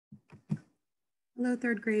Hello,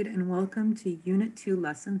 third grade, and welcome to Unit 2,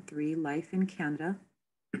 Lesson 3, Life in Canada.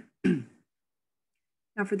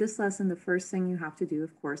 Now, for this lesson, the first thing you have to do,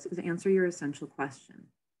 of course, is answer your essential question.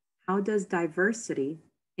 How does diversity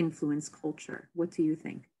influence culture? What do you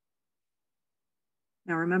think?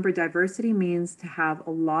 Now, remember, diversity means to have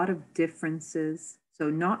a lot of differences,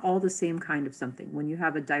 so not all the same kind of something. When you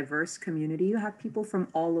have a diverse community, you have people from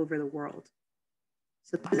all over the world.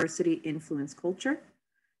 So diversity influence culture.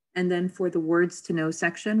 And then for the words to know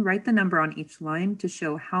section, write the number on each line to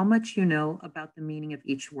show how much you know about the meaning of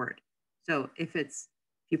each word. So if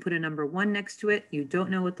you put a number 1 next to it, you don't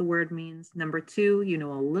know what the word means. Number 2, you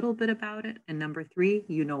know a little bit about it. And number 3,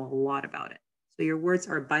 you know a lot about it. So your words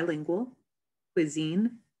are bilingual,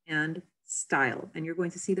 cuisine, and style. And you're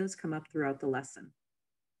going to see those come up throughout the lesson.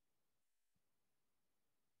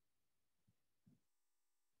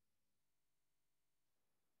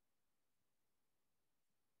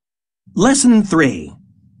 Lesson 3.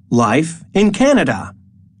 Life in Canada.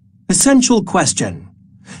 Essential question.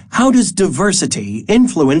 How does diversity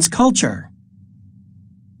influence culture?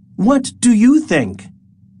 What do you think?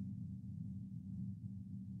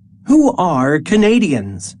 Who are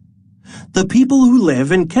Canadians? The people who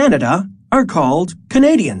live in Canada are called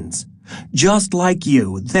Canadians. Just like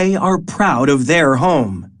you, they are proud of their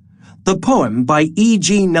home. The poem by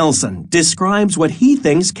E.G. Nelson describes what he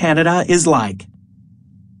thinks Canada is like.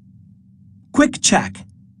 Quick check.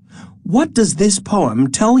 What does this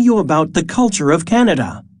poem tell you about the culture of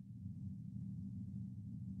Canada?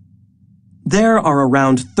 There are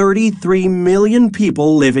around 33 million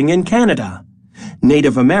people living in Canada.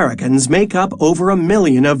 Native Americans make up over 1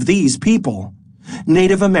 million of these people.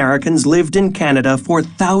 Native Americans lived in Canada for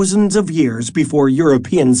thousands of years before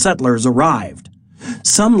European settlers arrived.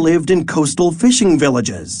 Some lived in coastal fishing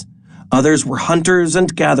villages. Others were hunters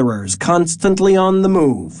and gatherers, constantly on the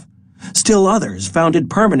move. Still others founded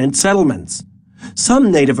permanent settlements.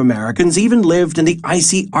 Some Native Americans even lived in the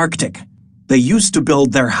icy Arctic. They used to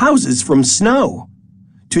build their houses from snow.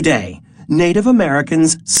 Today, Native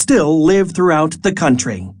Americans still live throughout the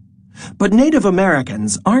country. But Native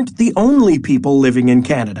Americans aren't the only people living in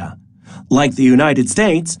Canada. Like the United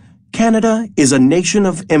States, Canada is a nation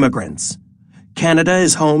of immigrants. Canada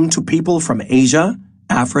is home to people from Asia,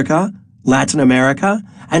 Africa, Latin America,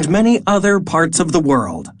 and many other parts of the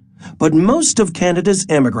world. But most of Canada's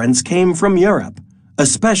immigrants came from Europe,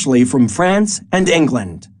 especially from France and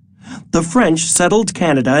England. The French settled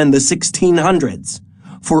Canada in the 1600s.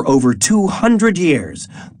 For over 200 years,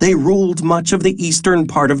 they ruled much of the eastern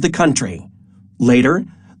part of the country. Later,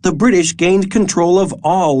 the British gained control of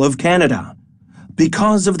all of Canada.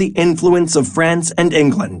 Because of the influence of France and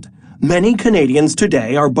England, many Canadians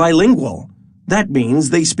today are bilingual. That means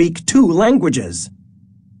they speak 2 languages.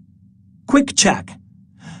 Quick check.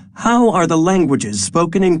 How are the languages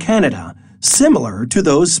spoken in Canada similar to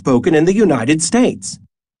those spoken in the United States?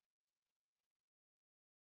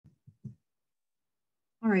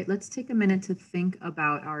 All right, let's take a minute to think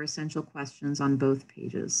about our essential questions on both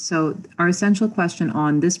pages. So our essential question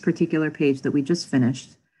on this particular page that we just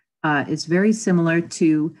finished is very similar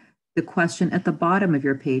to the question at the bottom of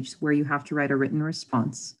your page where you have to write a written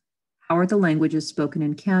response. How are the languages spoken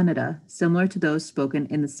in Canada similar to those spoken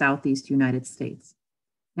in the Southeast United States?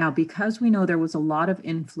 Now, because we know there was a lot of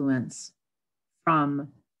influence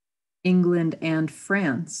from England and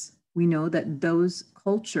France, we know that those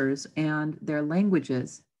cultures and their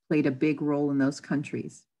languages played a big role in those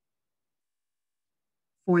countries.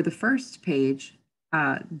 For the first page,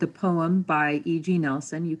 the poem by E.G.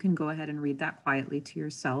 Nelson, you can go ahead and read that quietly to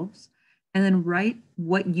yourselves, and then write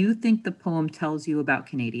what you think the poem tells you about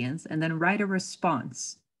Canadians, and then write a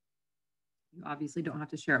response. You obviously don't have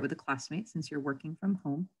to share it with a classmate since you're working from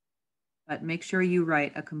home, but make sure you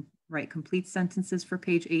write complete sentences for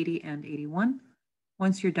page 80 and 81.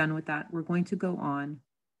 Once you're done with that, we're going to go on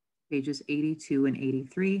pages 82 and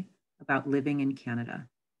 83 about living in Canada.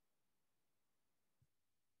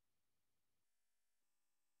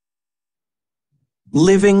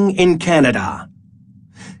 Living in Canada.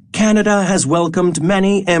 Canada has welcomed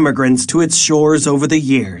many immigrants to its shores over the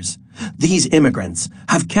years. These immigrants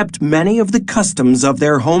have kept many of the customs of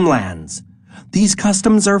their homelands. These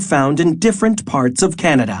customs are found in different parts of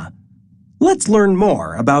Canada. Let's learn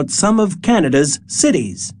more about some of Canada's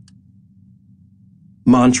cities.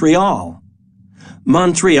 Montreal.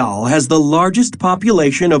 Montreal has the largest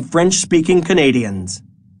population of French-speaking Canadians.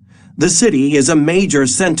 The city is a major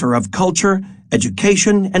center of culture,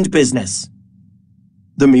 education, and business.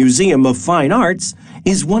 The Museum of Fine Arts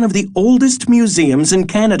is one of the oldest museums in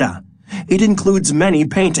Canada. It includes many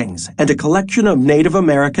paintings and a collection of Native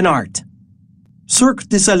American art. Cirque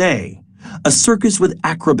du Soleil, a circus with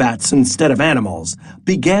acrobats instead of animals,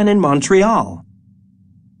 began in Montreal.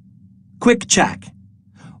 Quick check.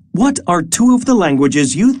 What are two of the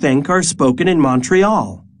languages you think are spoken in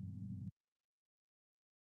Montreal?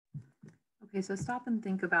 Okay, so stop and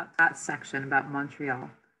think about that section about Montreal.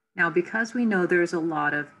 Now, because we know there's a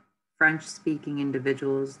lot of French-speaking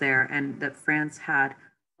individuals there and that France had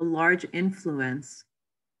a large influence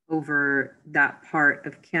over that part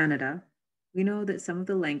of Canada, we know that some of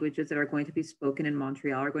the languages that are going to be spoken in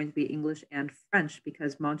Montreal are going to be English and French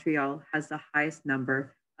because Montreal has the highest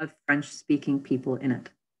number of French-speaking people in it.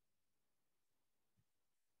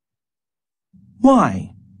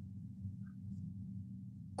 Why?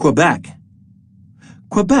 Quebec.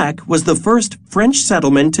 Quebec was the first French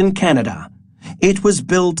settlement in Canada. It was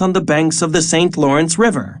built on the banks of the St. Lawrence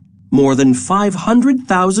River. More than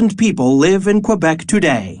 500,000 people live in Quebec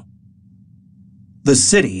today. The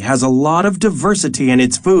city has a lot of diversity in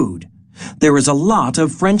its food. There is a lot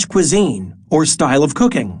of French cuisine, or style of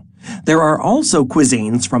cooking. There are also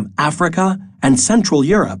cuisines from Africa and Central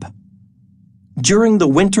Europe. During the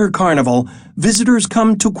Winter Carnival, visitors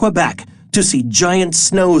come to Quebec to see giant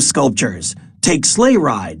snow sculptures, take sleigh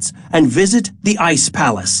rides, and visit the Ice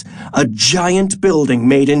Palace, a giant building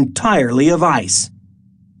made entirely of ice.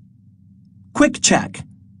 Quick check.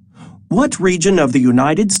 What region of the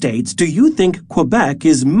United States do you think Quebec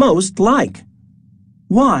is most like?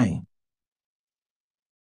 Why?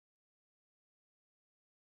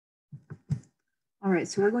 All right,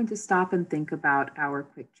 so we're going to stop and think about our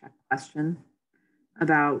quick check question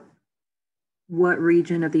about what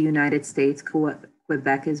region of the United States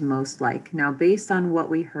Quebec is most like. Now, based on what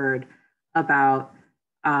we heard about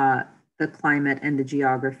the climate and the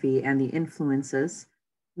geography and the influences,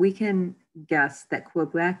 we can guess that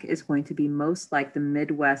Quebec is going to be most like the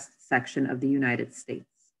Midwest section of the United States.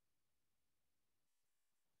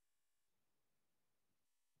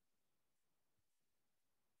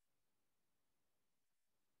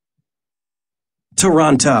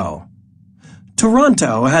 Toronto.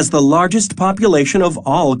 Toronto has the largest population of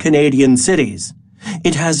all Canadian cities.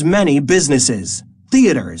 It has many businesses,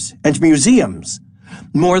 theaters, and museums.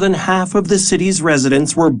 More than half of the city's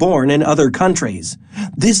residents were born in other countries.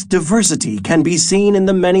 This diversity can be seen in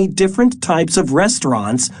the many different types of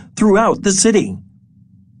restaurants throughout the city.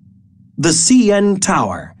 The CN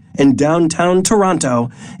Tower in downtown Toronto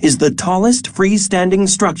is the tallest freestanding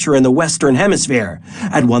structure in the Western Hemisphere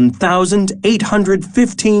at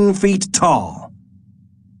 1,815 feet tall.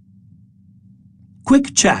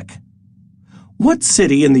 Quick check. What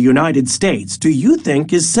city in the United States do you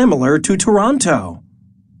think is similar to Toronto?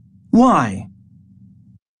 Why?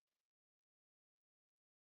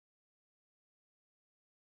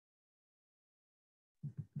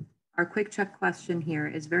 Our quick check question here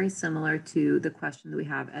is very similar to the question that we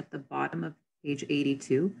have at the bottom of page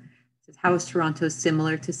 82. It says, how is Toronto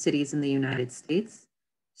similar to cities in the United States?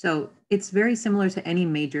 So it's very similar to any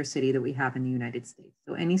major city that we have in the United States.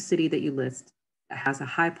 So any city that you list that has a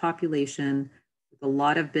high population with a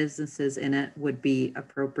lot of businesses in it would be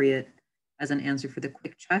appropriate as an answer for the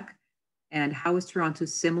quick check. And how is Toronto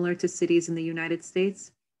similar to cities in the United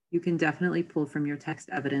States? You can definitely pull from your text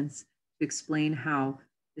evidence to explain how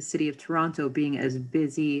the city of Toronto, being as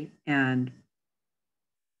busy and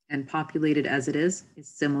populated as it is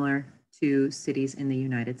similar to cities in the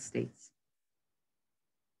United States.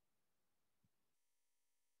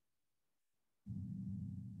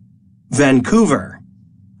 Vancouver.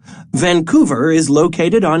 Vancouver is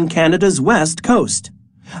located on Canada's west coast.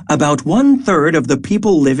 About 1/3 of the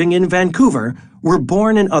people living in Vancouver were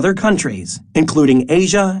born in other countries, including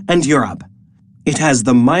Asia and Europe. It has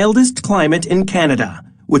the mildest climate in Canada,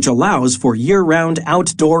 which allows for year-round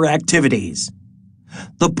outdoor activities.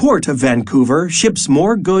 The Port of Vancouver ships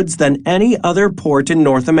more goods than any other port in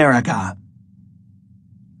North America.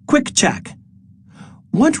 Quick check.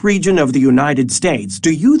 What region of the United States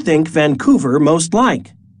do you think Vancouver most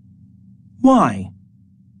like? Why?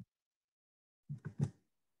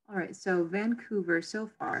 All right, so Vancouver so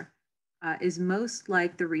far is most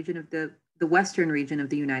like the region of the western region of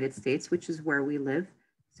the United States, which is where we live.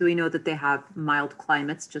 So we know that they have mild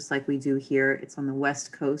climates, just like we do here. It's on the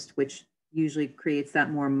West Coast, which usually creates that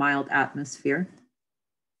more mild atmosphere.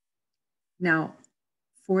 Now,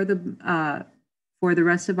 for the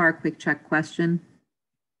rest of our quick check question,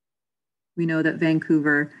 we know that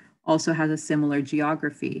Vancouver also has a similar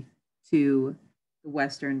geography to the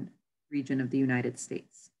western region of the United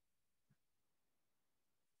States.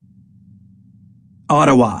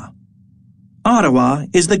 Ottawa. Ottawa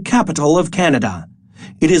is the capital of Canada.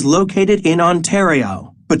 It is located in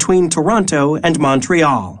Ontario, between Toronto and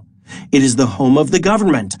Montreal. It is the home of the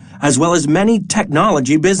government, as well as many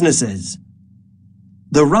technology businesses.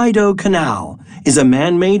 The Rideau Canal is a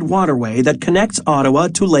man-made waterway that connects Ottawa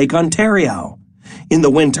to Lake Ontario. In the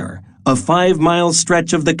winter, a 5-mile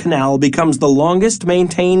stretch of the canal becomes the longest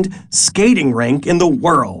maintained skating rink in the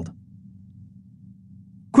world.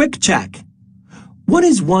 Quick check. What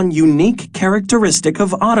is one unique characteristic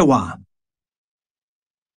of Ottawa?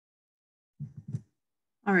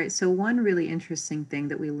 All right, so one really interesting thing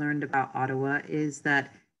that we learned about Ottawa is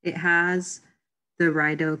that it has the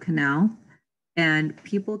Rideau Canal, and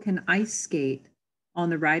people can ice skate on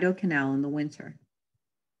the Rideau Canal in the winter.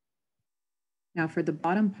 Now, for the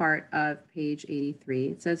bottom part of page 83,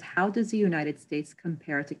 it says, how does the United States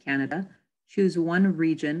compare to Canada? Choose one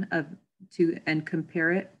region and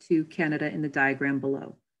compare it to Canada in the diagram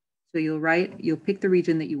below. So you'll pick the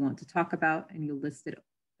region that you want to talk about, and you'll list it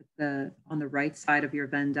on the right side of your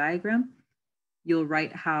Venn diagram. You'll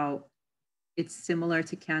write how it's similar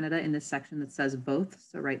to Canada in the section that says both,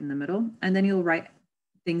 so right in the middle. And then you'll write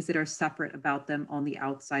things that are separate about them on the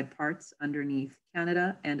outside parts underneath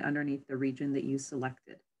Canada and underneath the region that you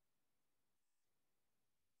selected.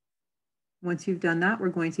 Once you've done that, we're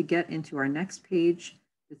going to get into our next page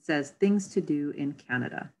that says things to do in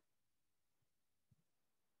Canada.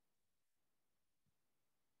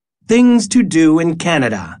 Things to do in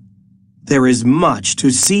Canada. There is much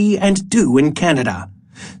to see and do in Canada.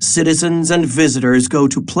 Citizens and visitors go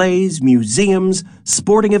to plays, museums,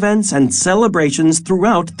 sporting events, and celebrations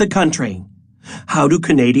throughout the country. How do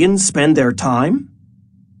Canadians spend their time?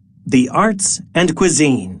 The arts and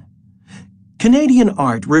cuisine. Canadian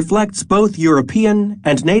art reflects both European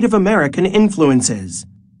and Native American influences.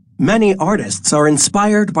 Many artists are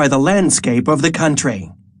inspired by the landscape of the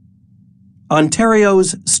country.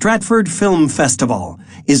 Ontario's Stratford Film Festival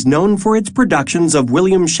is known for its productions of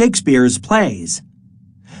William Shakespeare's plays.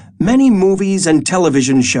 Many movies and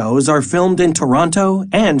television shows are filmed in Toronto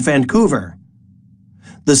and Vancouver.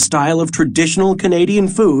 The style of traditional Canadian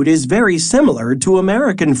food is very similar to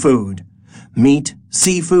American food. Meat,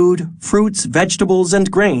 seafood, fruits, vegetables,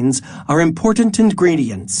 and grains are important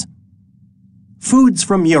ingredients. Foods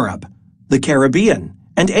from Europe, the Caribbean,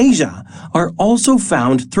 and Asia are also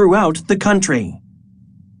found throughout the country.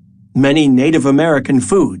 Many Native American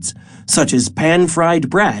foods, such as pan-fried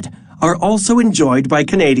bread, are also enjoyed by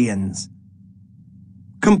Canadians.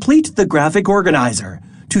 Complete the graphic organizer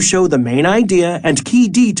to show the main idea and key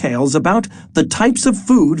details about the types of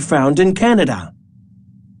food found in Canada.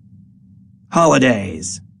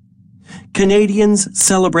 Holidays. Canadians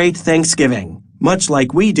celebrate Thanksgiving, much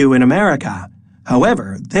like we do in America.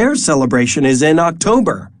 However, their celebration is in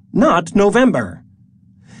October, not November.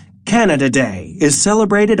 Canada Day is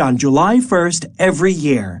celebrated on July 1st every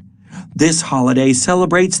year. This holiday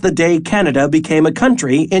celebrates the day Canada became a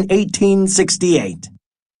country in 1868.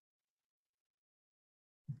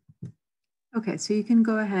 Okay, so you can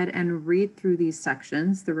go ahead and read through these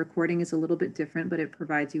sections. The recording is a little bit different, but it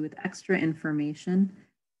provides you with extra information,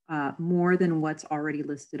 more than what's already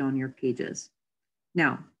listed on your pages.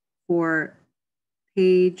 Now, for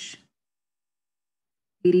page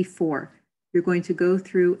 84, you're going to go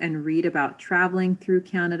through and read about traveling through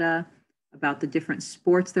Canada, about the different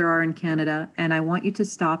sports there are in Canada, and I want you to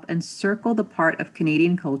stop and circle the part of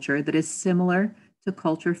Canadian culture that is similar to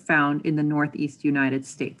culture found in the Northeast United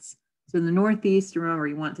States. So in the Northeast, remember,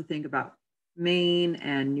 you want to think about Maine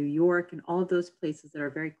and New York and all of those places that are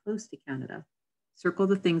very close to Canada. Circle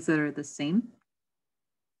the things that are the same.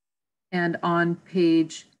 And on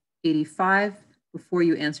page 85, before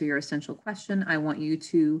you answer your essential question, I want you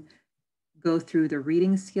to go through the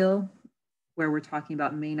reading skill where we're talking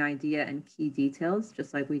about main idea and key details,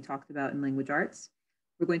 just like we talked about in language arts.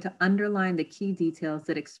 We're going to underline the key details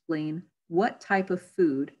that explain what type of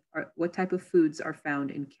food or what type of foods are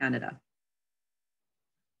found in Canada.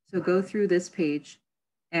 So go through this page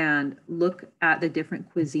and look at the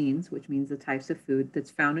different cuisines, which means the types of food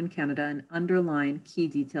that's found in Canada, and underline key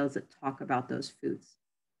details that talk about those foods.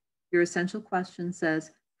 Your essential question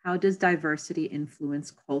says, how does diversity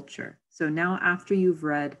influence culture? So now after you've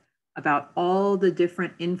read about all the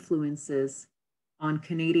different influences on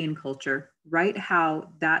Canadian culture, write how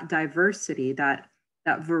that diversity, that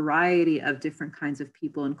variety of different kinds of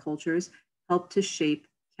people and cultures help to shape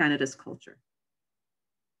Canada's culture.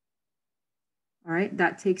 All right,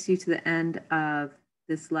 that takes you to the end of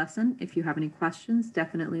this lesson. If you have any questions,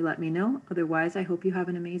 definitely let me know. Otherwise, I hope you have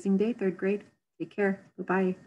an amazing day, third grade. Take care. Bye-bye.